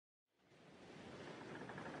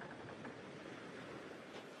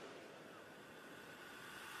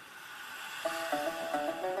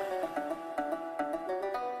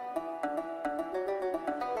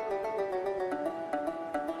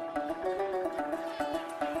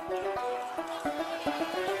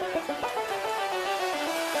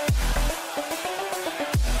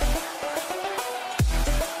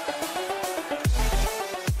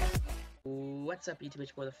What's up, YouTube?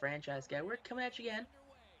 It's the Franchise Guy. We're coming at you again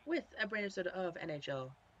with a brand new episode of NHL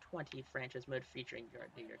 20 Franchise Mode featuring your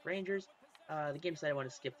New York Rangers. The game said I want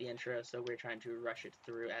to skip the intro, so we're trying to rush it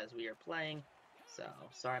through as we are playing. So,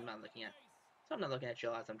 sorry I'm not looking at you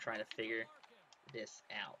as I'm trying to figure this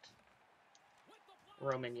out.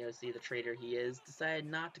 Roman Josi, the traitor he is, decided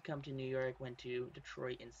not to come to New York, went to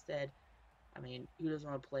Detroit instead. I mean, who doesn't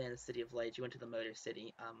want to play in the City of Lights? You went to the Motor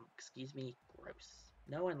City. Excuse me, gross.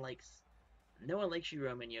 No one likes you,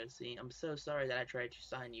 Roman Josi. I'm so sorry that I tried to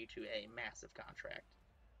sign you to a massive contract.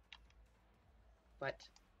 But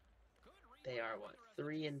they are what,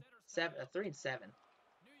 3-7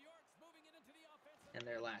 in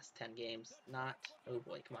their last 10 games. Not, oh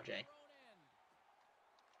boy, come on, Jay.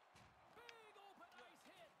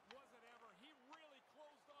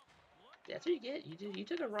 That's what you get. You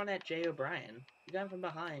took a run at Jay O'Brien. You got him from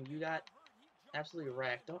behind. You got absolutely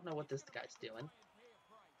wrecked. Don't know what this guy's doing.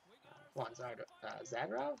 Come on,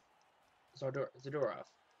 Zadorov.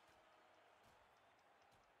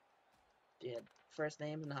 Dude, first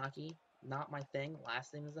name in hockey, not my thing.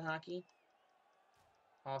 Last name is in hockey,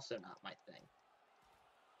 also not my thing.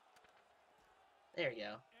 There you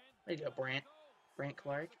go. There you go, Brant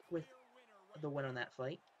Clark with the win on that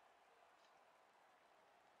fight.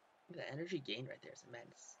 The energy gained right there is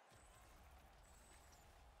immense.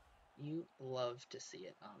 You love to see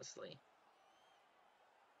it, honestly.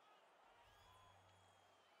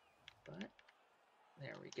 But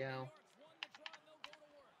there we go.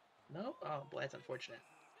 Nope. Oh boy, that's unfortunate.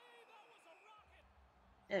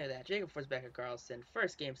 Anyway, that Jakob Forsbacka Karlsson,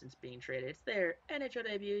 first game since being traded. It's their NHL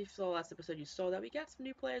debut. If you saw last episode, you saw that we got some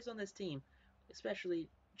new players on this team, especially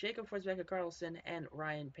Jakob Forsbacka Karlsson and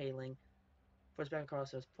Ryan Poehling. Forsbacka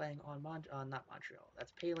Karlsson was playing on not Montreal.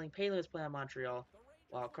 That's Poehling. Poehling was playing on Montreal,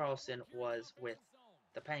 while Karlsson was with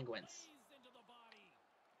the Penguins.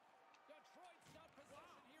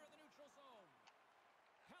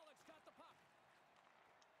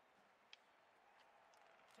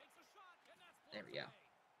 There we go.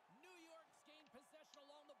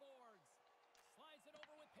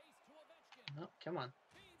 No, come on.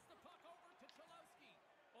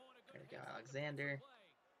 There we go, Alexander.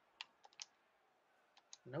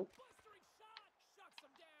 Nope.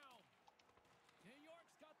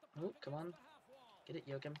 Oh, come on. Get it,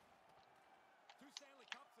 Joachim.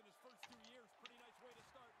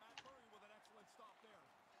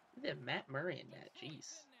 They have Matt Murray in that.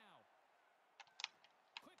 Jeez.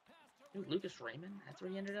 Ooh, Lucas Raymond. That's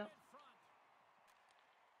where he ended up.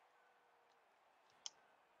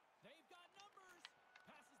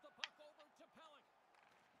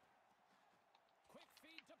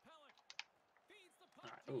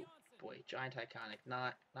 Oh boy, giant iconic,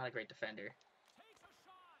 not a great defender.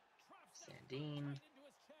 Sandine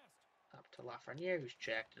up to Lafreniere, who's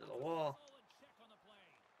checked into the wall.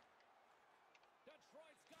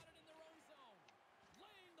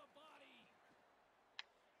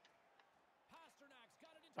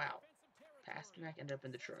 Wow, Pasternak ended up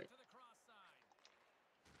in Detroit.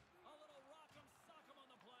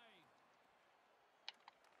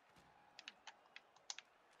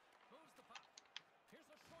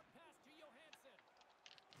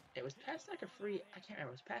 It was Pasternak a free? I can't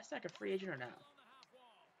remember. Was Pasternak a free agent or no?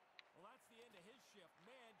 Well, that's the end of his shift.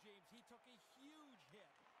 Man, James, he took a huge hit,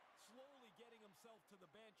 slowly getting himself to the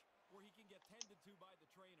bench where he can get tended to by the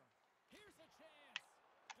trainer. Here's a chance.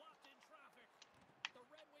 Blocked in traffic. The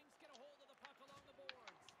Red Wings get a hold of the puck along the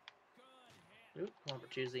boards. Good hit. Oop, come on,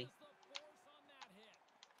 Bertuzzi.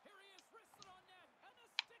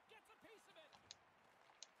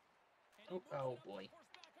 Oh boy.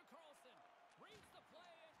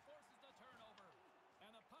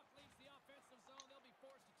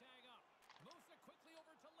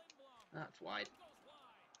 That's wide.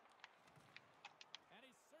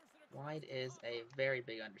 Wide is a very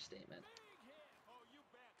big understatement.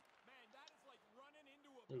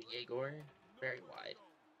 Ooh, Yegor, very wide.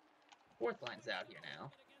 Fourth line's out here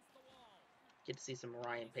now. Get to see some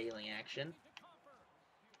Ryan Poehling action.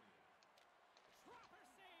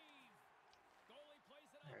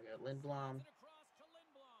 There we go, Lindblom.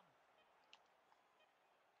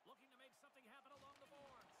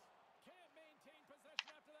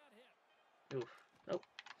 Oof. Nope.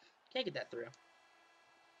 Can't get that through.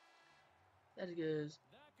 That goes.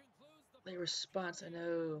 Late response, I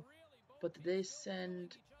know. But did they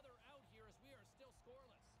send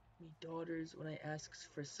me daughters when I asks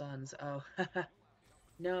for sons? Oh,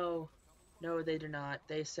 no. No, they do not.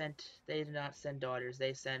 They did not send daughters.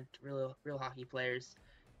 They sent real hockey players.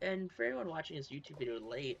 And for anyone watching this YouTube video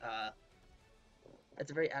late,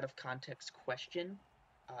 that's a very out of context question.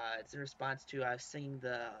 It's in response to singing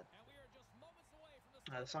the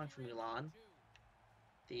The song from Mulan,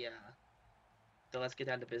 the Let's Get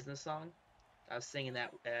Down to Business song. I was singing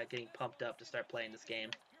that, getting pumped up to start playing this game.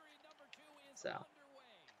 So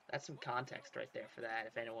that's some context right there for that.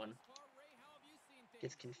 If anyone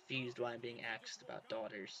gets confused why I'm being asked about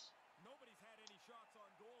daughters.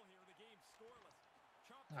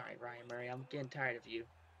 All right, Ryan Murray, I'm getting tired of you.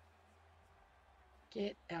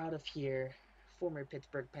 Get out of here. Former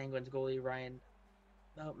Pittsburgh Penguins goalie Ryan.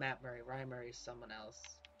 Oh, Matt Murray. Ryan Murray is someone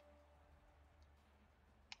else.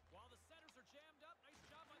 While the centers are jammed up, nice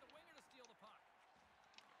job by the winger to steal the puck.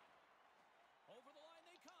 Over the line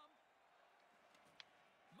they come.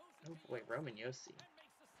 Oh boy, Roman Yossi. And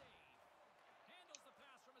makes the save. Handles the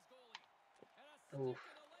pass from his goalie. And a stick Oof.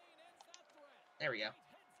 in the lane ends that threat. There we go. Great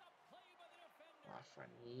heads-up play by the defender.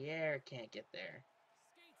 Lafreniere can't get there.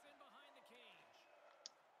 Skates in behind the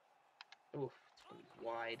cage. Oof, it's gonna be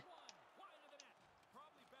wide.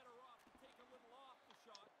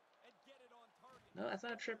 No, that's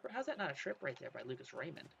not a trip. How's that not a trip right there by Lucas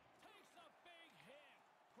Raymond? Takes a big hit.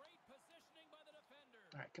 Great positioning by the defender.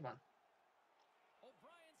 All right, come on.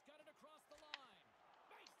 O'Brien's got it across the line.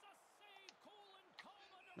 Makes the save. Cool and calm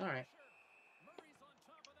under All right. pressure. Murray's on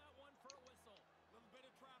top of that one for a whistle. Little bit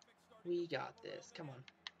of traffic starting. We got this. Come on.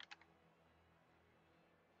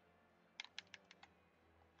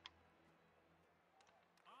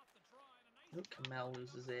 Off the try, and a nice Ooh, Kamel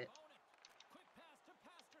loses it. quick pass to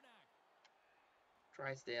Pasternak.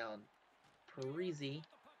 Drysdale and Parisi.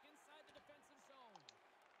 The puck inside the defensive zone.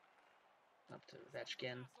 Up to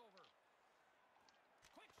Ovechkin. Pass over.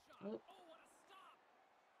 Quick shot. Oh. Oh, what a stop.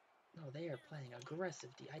 No, they are playing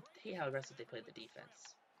aggressive. I hate how aggressive they play the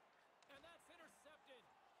defense. And that's intercepted.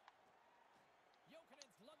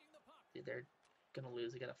 Jokinen's lugging the puck. Dude, they're gonna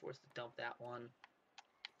lose. They gotta force to dump that one.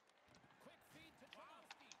 Quick feed to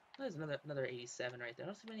Chalowski. There's another 87 right there.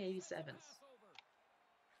 I don't see many 87s.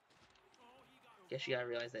 Guess you gotta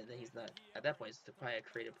realize that he's not, at that point, he's probably a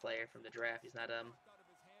creative player from the draft. He's not a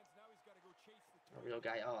real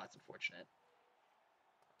guy. Oh, that's unfortunate.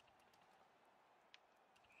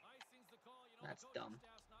 That's dumb.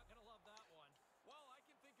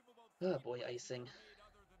 Oh boy, icing.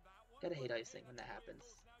 Gotta hate icing when that happens.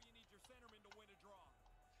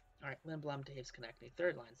 Alright, Lindblom, Taves connecting.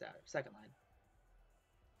 Third line's out. Second line.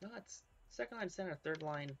 No, it's second line center, third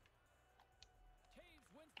line.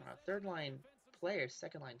 Third line player,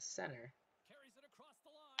 second line center.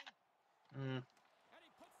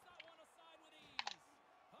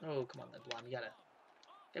 Oh, come on, Lindblom. You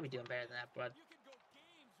gotta be doing better than that, bud.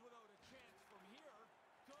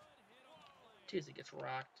 Tuesday gets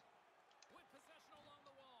rocked.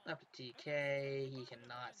 Up to TK. He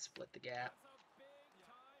cannot split the gap.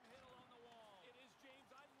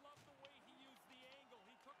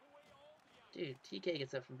 Dude, TK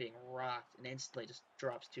gets up from being rocked and instantly just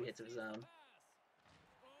drops 2 hits of his own.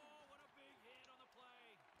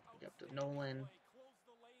 Up to Nolan.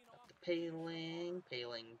 Up to Poehling.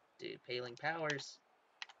 Poehling powers.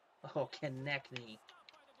 Oh, Konechny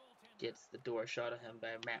gets the door shot at him by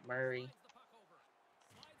Matt Murray.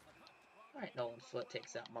 Alright, Nolan Foot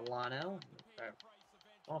takes out Milano.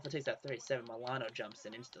 Nolan Foot takes out 37. Milano jumps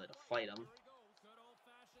in instantly to fight him.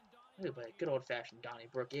 Ooh, but good old-fashioned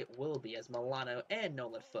Donnybrook it will be as Milano and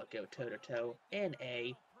Nolan Foot go toe-to-toe in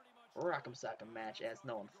a Rock'em Sock'em match as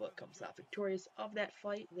Nolan Foot comes out victorious of that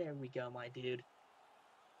fight. There we go, my dude.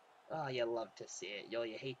 Oh, you love to see it. You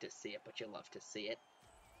hate to see it, but you love to see it.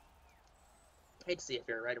 Hate to see it if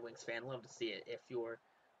you're a Red Wings fan. Love to see it if you're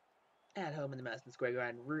at home in the Madison Square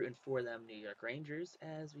Garden rooting for them New York Rangers,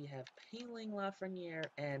 as we have Poehling, Lafreniere,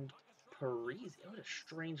 and Parisi. What a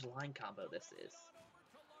strange line combo this is.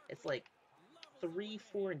 It's like 3,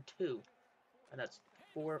 4, and 2. And that's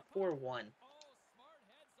 4, 4, 1.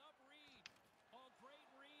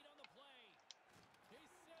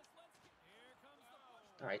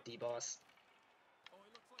 Alright, D-Boss.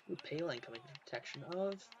 Ooh, Poehling coming to protection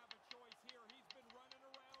of...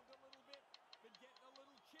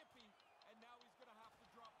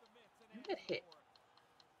 Who got hit?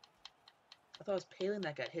 I thought it was Poehling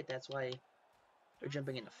that got hit, that's why they're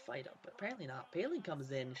jumping in to fight him, but apparently not. Poehling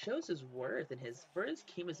comes in, shows his worth, and his first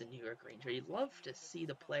game as a New York Ranger. You'd love to see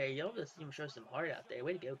the player, you'd love to see him show some heart out there.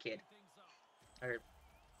 Way to go, kid. Or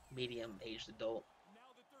medium-aged adult.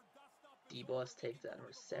 D-Boss takes out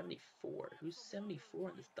number 74. Who's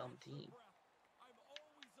 74 on this dumb team?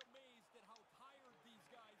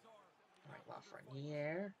 Alright,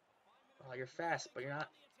 Lafreniere. Oh, you're fast, but you're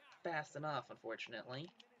not fast enough, unfortunately.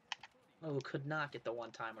 Oh, could not get the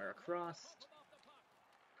one-timer across.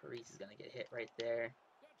 Parisi's gonna get hit right there.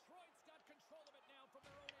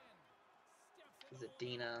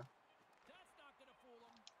 Zadina.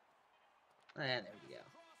 And there we go.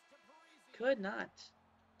 Could not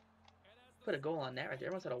put a goal on net right there.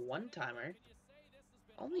 Almost had a one-timer.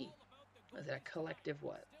 Only, was that a collective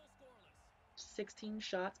what? 16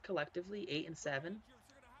 shots collectively, 8 and 7.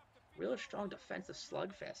 Real strong defensive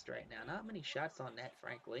slugfest right now. Not many shots on net,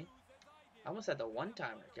 frankly. Almost had the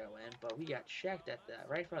one-timer go in, but we got checked at the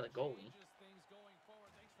right in front of the goalie.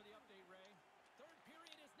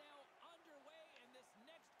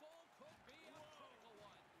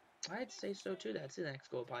 I'd say so too. That's the next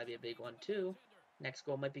goal, probably be a big one too. Next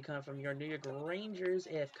goal might be coming from your New York Rangers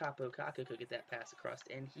if Kakko could get that pass across,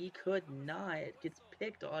 and he could not. It gets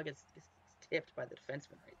picked off, gets tipped by the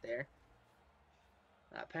defenseman right there.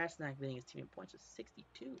 Pasternak leading his team in points with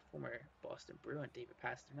 62. Former Boston Bruin David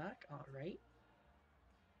Pasternak. All right.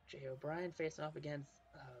 Jay O'Brien facing off against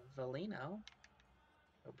Valino.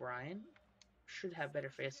 O'Brien should have better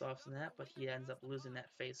face-offs than that, but he ends up losing that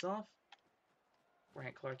face-off.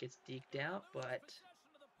 Brandt Clark gets deked out, but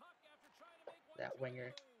that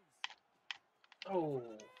winger. Oh,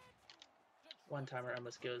 one-timer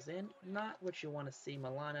almost goes in. Not what you want to see.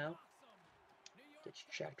 Milano gets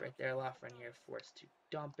checked right there. Lafreniere forced to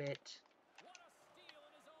dump it.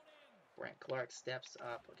 Brandt Clark steps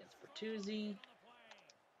up against Bertuzzi.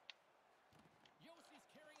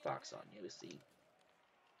 Fox on Yossi.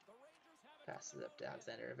 Passes up to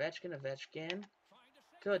Alexander Ovechkin. Ovechkin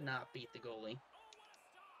could not beat the goalie.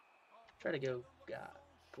 Try to go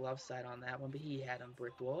glove side on that one, but he had him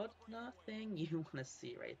brick walled. Nothing you want to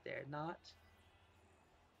see right there. Not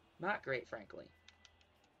great, frankly.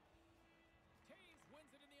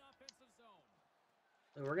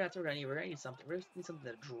 We're gonna need something. We're gonna need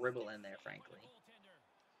something to dribble in there, frankly.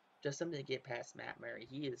 Just something to get past Matt Murray.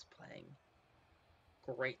 He is playing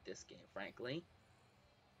great this game, frankly.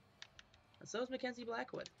 And so is Mackenzie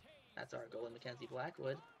Blackwood. That's our goalie, Mackenzie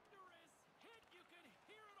Blackwood.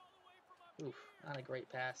 Oof, not a great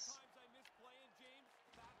pass.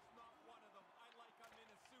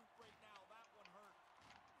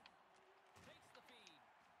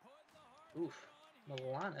 Oof,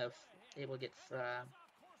 Milano able to get a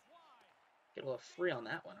little free on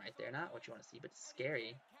that one right there. Not what you want to see, but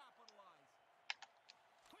scary.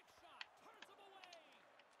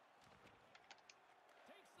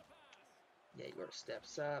 Yeah, Igor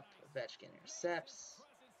steps up. Ovechkin intercepts.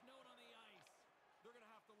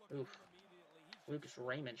 Oof. Lucas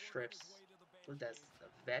Raymond strips. Who does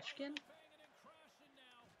Ovechkin?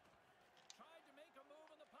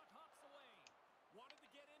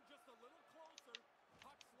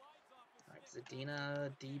 Alright,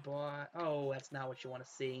 Zadina, D-Bot. Oh, that's not what you want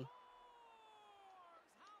to see.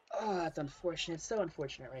 Oh, that's unfortunate. So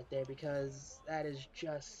unfortunate right there because that is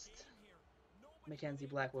just Mackenzie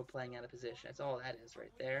Blackwood playing out of position. That's all that is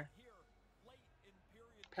right there.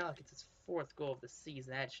 Palak gets his 4th goal of the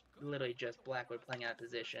season. That's literally just Blackwood playing out of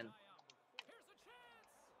position.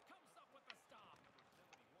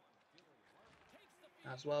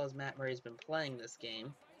 As well as Matt Murray's been playing this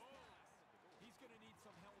game.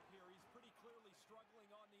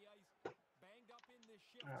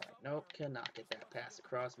 Alright, nope, cannot get that pass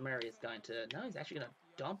across. Murray is going to... No, he's actually going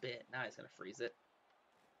to dump it. Now he's going to freeze it.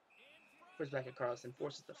 Forsbacka Karlsson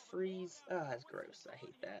forces the freeze. Ah, that's gross. I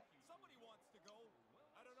hate that.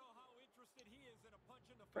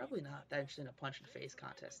 Probably not that interested in a punch-and-face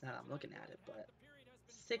contest now that I'm looking at it, but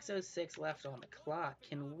 6:06 left on the clock.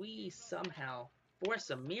 Can we somehow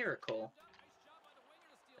force a miracle?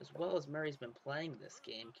 As well as Murray's been playing this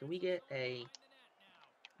game, can we get a...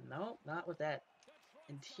 No, not with that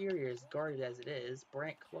interior as guarded as it is.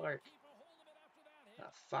 Brandt Clark.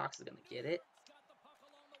 Fox is going to get it.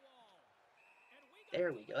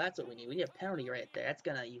 There we go. That's what we need. We need a penalty right there. That's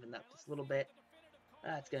going to even up just a little bit.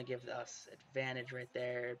 That's going to give us advantage right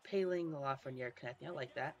there. Poehling, Lafreniere connecting. I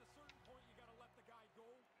like that.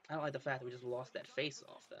 I don't like the fact that we just lost that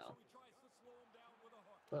face-off, though.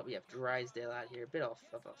 But we have Drysdale out here. A bit of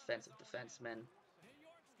offensive defenseman.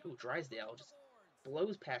 Ooh, Drysdale just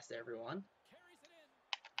blows past everyone.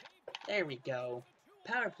 There we go.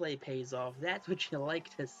 Power play pays off. That's what you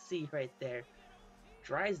like to see right there.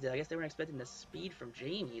 Drysdale, I guess they weren't expecting the speed from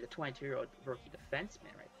Jamie, the 22-year-old rookie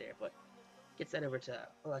defenseman right there, but gets that over to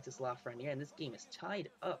Alexis Lafreniere, and this game is tied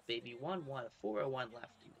up, baby. 1-1, 4:01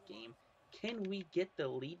 left in the game. Can we get the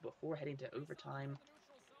lead before heading to overtime?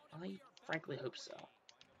 I frankly hope so.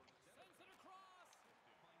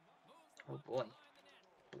 Oh boy.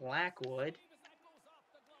 Blackwood.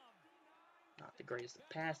 Not the greatest of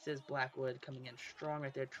passes. Blackwood coming in strong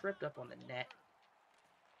right there. Tripped up on the net.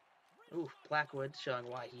 Ooh, Blackwood showing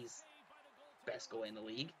why he's best goalie in the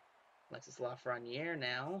league. Alexis Lafreniere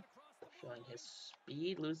now showing his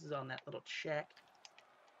speed. Loses on that little check.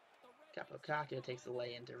 Kakko takes the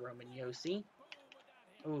lay into Roman Yossi.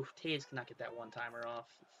 Ooh, Taves cannot get that one-timer off,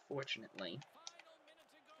 fortunately.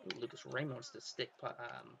 Ooh, Lucas Ramos to stick.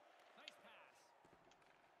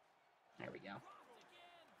 There we go.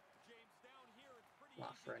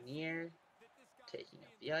 Lafreniere taking up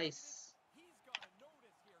the ice.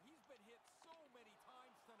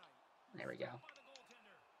 There we go.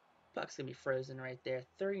 Puck's going to be frozen right there.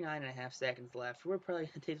 39.5 seconds left. We're probably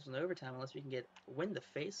going to take this one overtime unless we can win the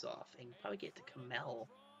face-off and probably get to Kamel.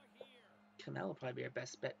 Kamel will probably be our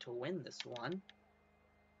best bet to win this one.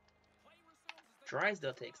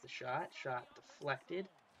 Drysdale takes the shot. Shot deflected.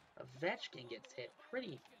 Ovechkin gets hit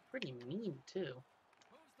pretty mean, too.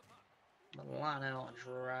 Milano on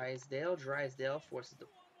Drysdale. Drysdale forces the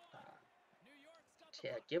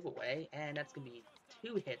giveaway, and that's going to be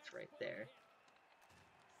 2 hits right there.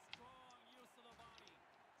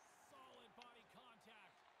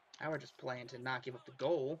 Now we're just playing to not give up the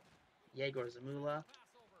goal. Yegor Zamula.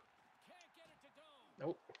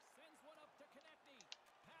 Nope.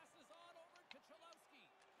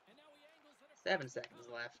 7 seconds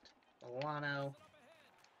left. Milano.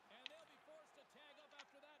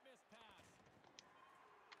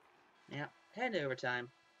 Yeah, head to overtime.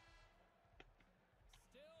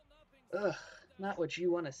 Ugh, not what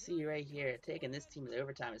you want to see right here. Taking this team to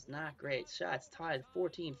overtime is not great. Shots tied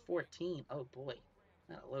 14-14. Oh boy,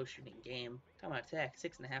 not a low shooting game. Time on attack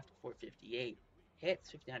 6.5 to 458.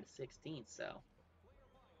 Hits 59-16. So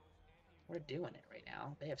we're doing it right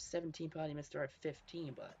now. They have 17 penalty minutes. They're at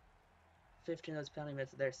 15, but 15 of those penalty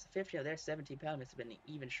minutes, 15 of their 17 penalty minutes have been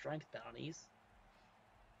even strength penalties.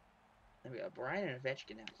 Then we got Brian and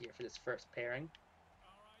Ovechkin out here for this first pairing.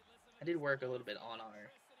 I did work a little bit on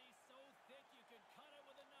our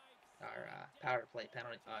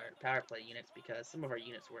power play units because some of our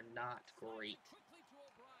units were not great.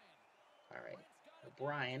 All right,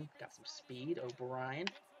 O'Brien got some speed. O'Brien,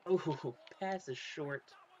 oh, pass is short.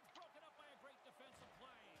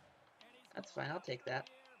 That's fine. I'll take that.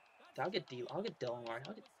 I'll get Dylan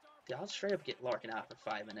Larkin. I'll straight up get Larkin out for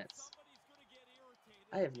 5 minutes.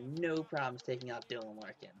 I have no problems taking out Dylan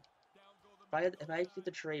Larkin. If I get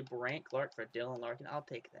to trade Brandt Clark for Dylan Larkin, I'll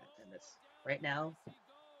take that. And this right now,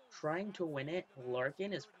 trying to win it,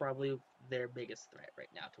 Larkin is probably their biggest threat right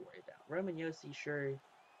now to worry about. Roman Yossi, sure,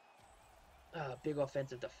 big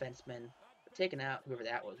offensive defenseman, but taking out whoever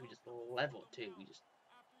that was, we just leveled too. We just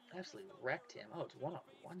absolutely wrecked him. Oh, it's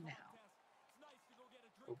 1-on-1 now.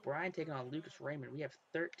 O'Brien taking on Lucas Raymond. We have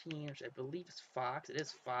 13, which I believe is Fox. It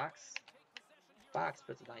is Fox. Fox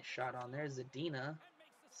puts a nice shot on there. Zadina,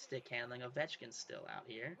 stick handling. Ovechkin's still out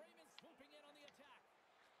here.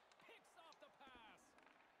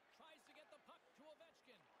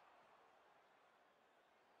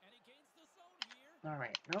 All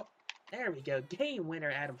right, nope. There we go. Game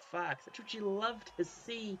winner, Adam Fox. That's what you love to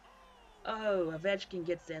see. Oh, Ovechkin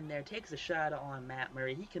gets in there, takes a shot on Matt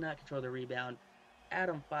Murray. He cannot control the rebound.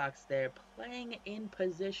 Adam Fox there, playing in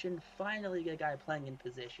position. Finally, a guy playing in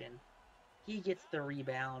position. He gets the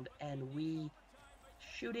rebound, and we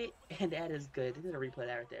shoot it, and that is good. They did a replay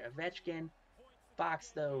that right there. Ovechkin,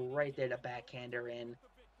 Fox, though, right there to backhander in.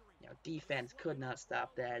 You know, defense could not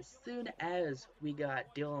stop that. As soon as we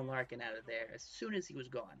got Dylan Larkin out of there, as soon as he was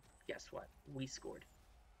gone, guess what? We scored.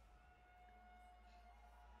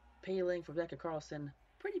 Poehling for Karlsson.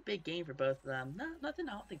 Pretty big game for both of them. Nothing,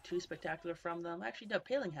 I don't think, too spectacular from them. Actually, no.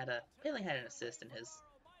 Poehling had an assist in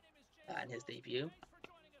his debut.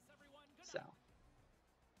 So,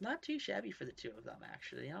 not too shabby for the two of them.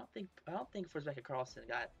 Actually, I don't think Forsbacka Karlsson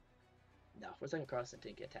Forsbacka Karlsson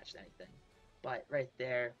didn't get attached to anything. But right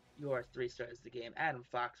there, your 3 stars of the game. Adam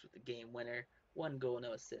Fox with the game winner. 1 goal,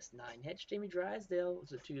 no assist, 9 hits. Jamie Drysdale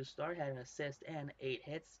was a 2-star, had an assist and 8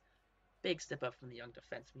 hits. Big step up from the young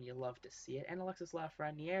defenseman. You love to see it. And Alexis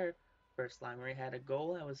Lafreniere, first line where he had a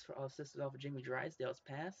goal that was assisted off of Jamie Drysdale's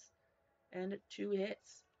pass. And 2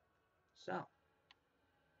 hits. So,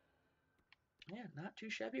 yeah, not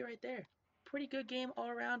too shabby right there. Pretty good game all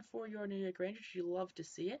around for your New York Rangers. You love to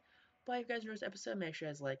see it. But if you guys enjoyed this episode, make sure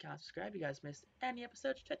you guys like, comment, subscribe. If you guys missed any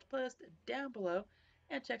episodes, check the playlist down below.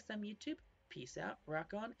 And check us on YouTube. Peace out,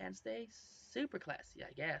 rock on, and stay super classy,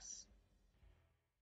 I guess.